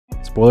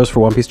Spoilers for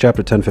One Piece chapter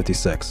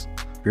 1056.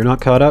 If you're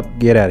not caught up,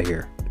 get out of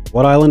here.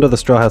 What island are the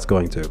Straw Hats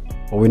going to?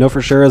 What we know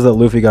for sure is that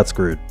Luffy got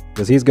screwed,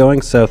 because he's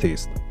going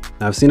southeast.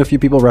 Now I've seen a few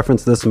people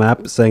reference this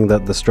map saying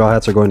that the Straw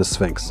Hats are going to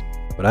Sphinx,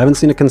 but I haven't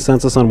seen a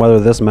consensus on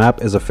whether this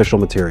map is official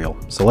material,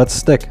 so let's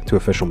stick to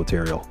official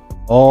material.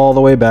 All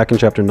the way back in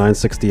chapter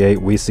 968,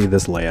 we see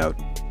this layout.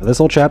 Now, this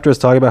whole chapter is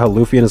talking about how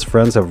Luffy and his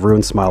friends have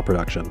ruined Smile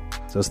production,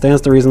 so it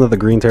stands to reason that the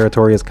green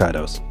territory is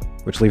Kaido's,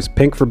 which leaves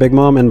pink for Big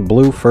Mom and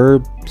blue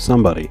for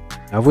somebody.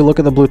 Now if we look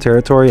at the blue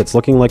territory, it's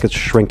looking like it's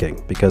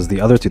shrinking, because the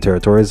other two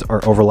territories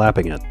are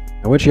overlapping it.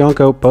 Now which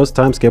Yonko,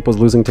 post-time skip, was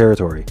losing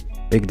territory?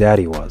 Big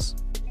Daddy was,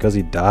 because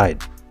he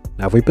died.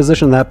 Now if we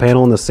position that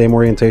panel in the same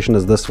orientation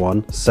as this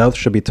one, south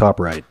should be top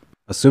right.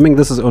 Assuming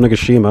this is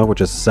Onigashima,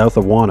 which is south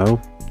of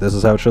Wano, this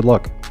is how it should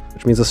look,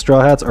 which means the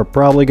Straw Hats are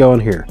probably going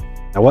here.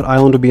 Now what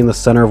island would be in the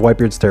center of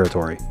Whitebeard's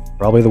territory?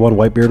 Probably the one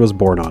Whitebeard was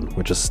born on,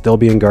 which is still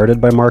being guarded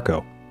by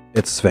Marco.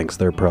 It's Sphinx,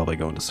 they're probably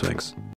going to Sphinx.